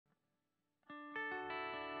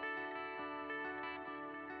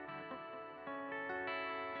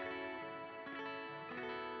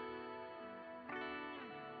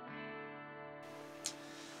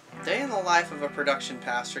day in the life of a production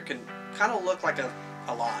pastor can kind of look like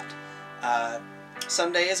a lot.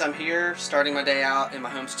 Some days I'm here starting my day out in my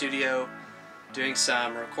home studio doing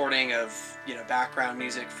some recording of background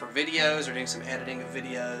music for videos or doing some editing of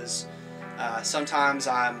videos. Sometimes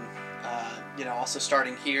I'm also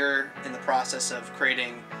starting here in the process of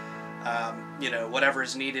creating whatever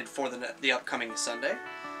is needed for the upcoming Sunday.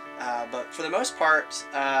 But for the most part,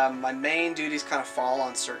 my main duties kind of fall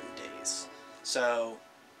on certain days. So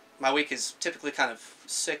my week is typically kind of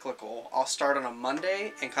cyclical. I'll start on a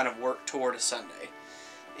Monday and kind of work toward a Sunday.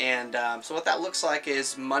 And so what that looks like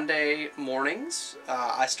is Monday mornings,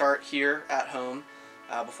 I start here at home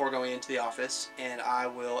before going into the office, and I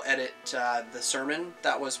will edit the sermon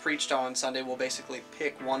that was preached on Sunday. We'll basically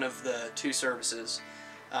pick one of the two services,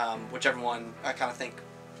 whichever one I kind of think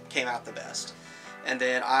came out the best. And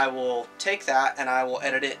then I will take that and I will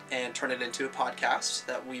edit it and turn it into a podcast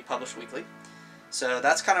that we publish weekly. So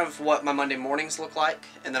that's kind of what my Monday mornings look like.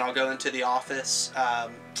 And then I'll go into the office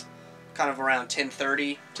kind of around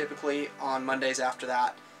 10:30 typically on Mondays after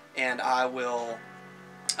that. And I will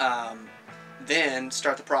then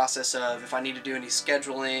start the process of, if I need to do any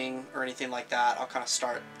scheduling or anything like that, I'll kind of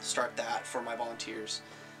start that for my volunteers.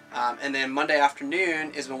 And then Monday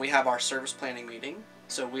afternoon is when we have our service planning meeting.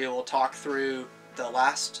 So we will talk through the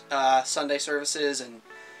last Sunday services and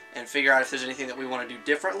figure out if there's anything that we want to do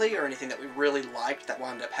differently or anything that we really liked that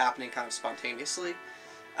wound up happening kind of spontaneously.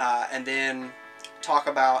 And then talk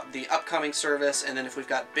about the upcoming service, and then if we've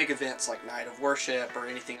got big events like night of worship or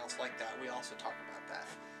anything else like that, we also talk about that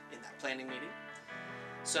in that planning meeting.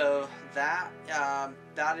 So that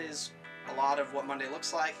is a lot of what Monday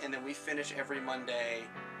looks like, and then we finish every Monday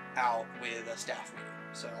out with a staff meeting.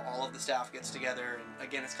 So all of the staff gets together, and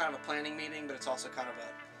again, it's kind of a planning meeting, but it's also kind of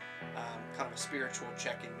a spiritual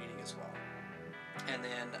check-in meeting as well. And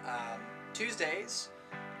then Tuesdays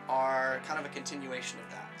are kind of a continuation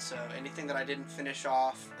of that. So anything that I didn't finish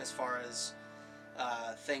off as far as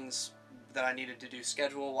things that I needed to do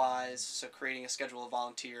schedule-wise, so creating a schedule of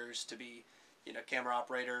volunteers to be, camera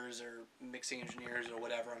operators or mixing engineers or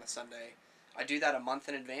whatever on a Sunday. I do that a month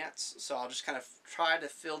in advance, so I'll just kind of try to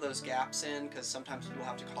fill those gaps in, because sometimes people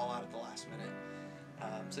have to call out at the last minute.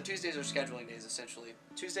 So Tuesdays are scheduling days, essentially.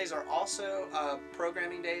 Tuesdays are also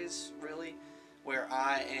programming days, really, where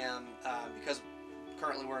I am, because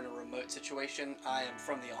currently we're in a remote situation, I am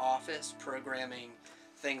from the office programming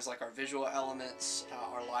things like our visual elements,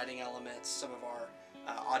 our lighting elements, some of our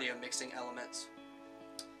audio mixing elements,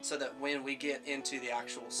 so that when we get into the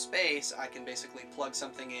actual space, I can basically plug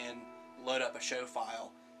something in, load up a show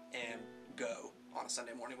file, and go on a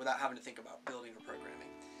Sunday morning without having to think about building or programming.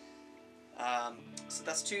 So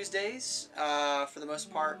that's Tuesdays for the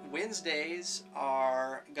most part. Wednesdays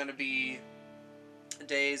are going to be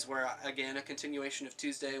days where, again, a continuation of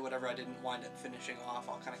Tuesday. Whatever I didn't wind up finishing off,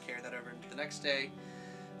 I'll kind of carry that over into the next day.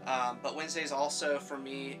 But Wednesdays also, for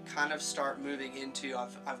me, kind of start moving into,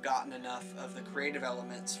 I've gotten enough of the creative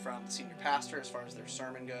elements from the senior pastor as far as their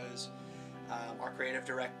sermon goes, our creative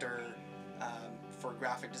director, for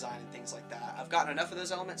graphic design and things like that. I've gotten enough of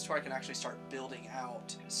those elements to where I can actually start building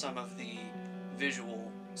out some of the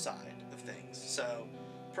visual side of things. So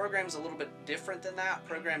program's a little bit different than that.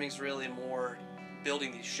 Programming's really more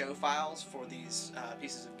building these show files for these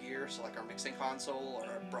pieces of gear, so like our mixing console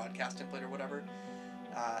or a broadcast template or whatever.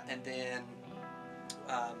 And then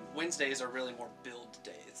Wednesdays are really more build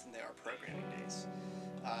days than they are programming days.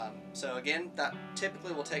 So again, that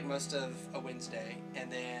typically will take most of a Wednesday,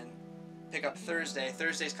 and then pick up Thursday.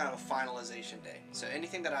 Thursday's kind of a finalization day. So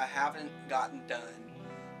anything that I haven't gotten done,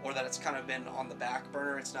 or that it's kind of been on the back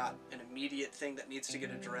burner, it's not an immediate thing that needs to get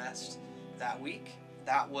addressed that week,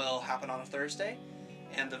 that will happen on a Thursday.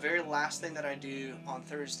 And the very last thing that I do on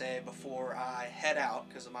Thursday before I head out,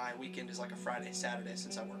 because my weekend is like a Friday, Saturday,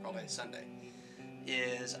 since I work all day Sunday,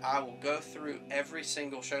 is I will go through every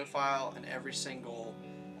single show file and every single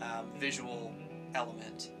visual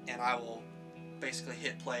element, and I will basically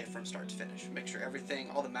hit play from start to finish. Make sure everything,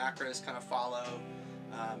 all the macros kind of follow,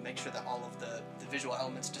 make sure that all of the visual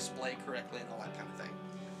elements display correctly and all that kind of thing.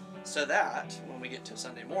 So that when we get to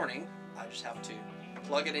Sunday morning, I just have to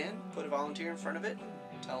plug it in, put a volunteer in front of it,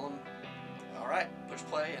 and tell them, all right, push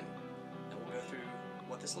play, and we'll go through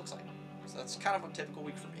what this looks like. So that's kind of a typical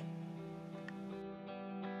week for me.